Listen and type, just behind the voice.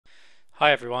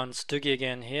Hi everyone, it's Dugi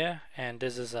again here, and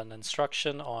this is an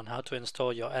instruction on how to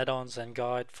install your add-ons and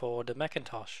guide for the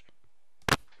Macintosh.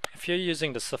 If you're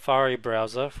using the Safari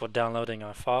browser for downloading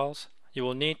our files, you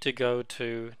will need to go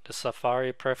to the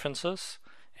Safari preferences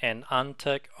and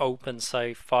untick Open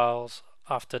Save Files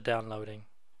after downloading.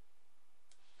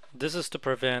 This is to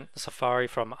prevent Safari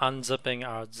from unzipping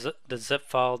the zip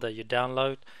file that you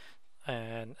download,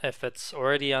 and if it's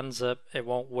already unzipped, it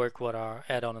won't work with our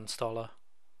add-on installer.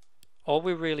 All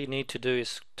we really need to do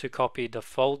is to copy the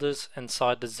folders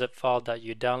inside the zip file that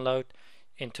you download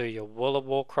into your World of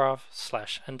Warcraft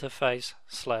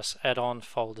 /interface/ add-on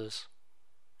folders.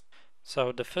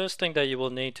 So the first thing that you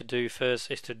will need to do first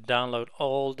is to download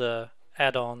all the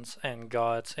add-ons and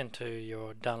guides into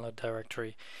your download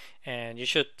directory, and you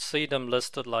should see them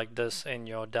listed like this in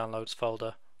your downloads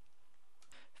folder.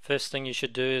 First thing you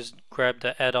should do is grab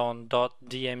the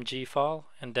addon.dmg file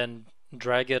and then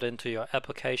drag it into your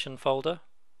application folder,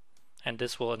 and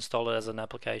this will install it as an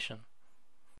application.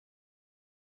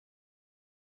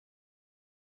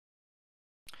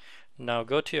 Now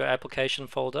go to your application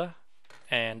folder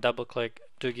and double click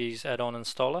Dugi's add-on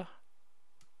installer,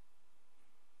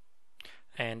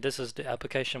 and this is the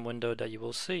application window that you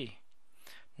will see.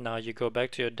 Now you go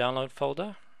back to your download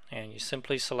folder and you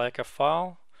simply select a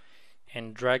file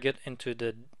and drag it into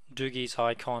the Dugi's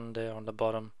icon there on the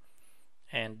bottom,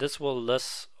 and this will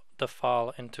list the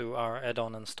file into our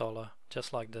add-on installer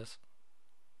just like this.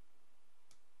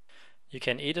 You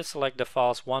can either select the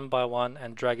files one by one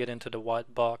and drag it into the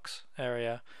white box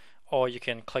area, or you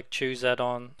can click choose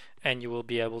add-on and you will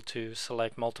be able to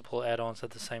select multiple add-ons at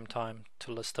the same time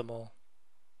to list them all.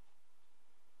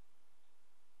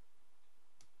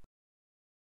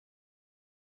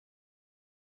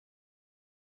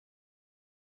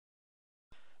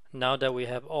 Now that we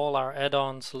have all our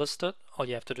add-ons listed, all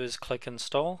you have to do is click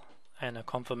install, and a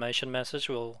confirmation message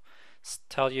will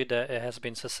tell you that it has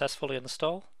been successfully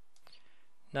installed.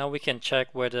 Now we can check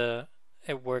whether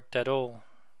it worked at all.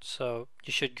 So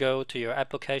you should go to your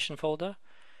application folder,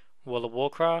 World of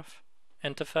Warcraft,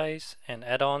 Interface, and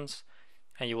Add-ons,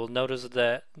 and you will notice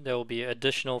that there will be an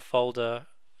additional folder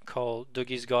called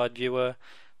Dugi's Guide Viewer,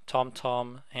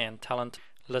 TomTom, and Talent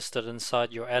listed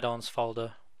inside your add-ons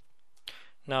folder.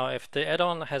 Now if the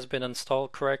add-on has been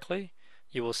installed correctly,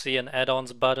 you will see an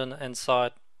add-ons button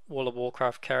inside World of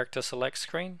Warcraft character select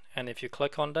screen, and if you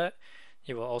click on that,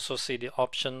 you will also see the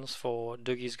options for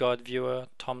Dugi's Guide Viewer,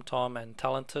 TomTom, and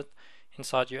Talented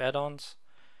inside your add-ons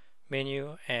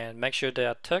menu, and make sure they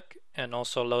are ticked, and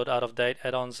also load out-of-date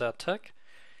add-ons are ticked,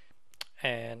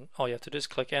 and all you have to do is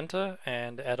click enter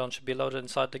and the add-on should be loaded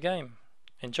inside the game.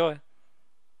 Enjoy!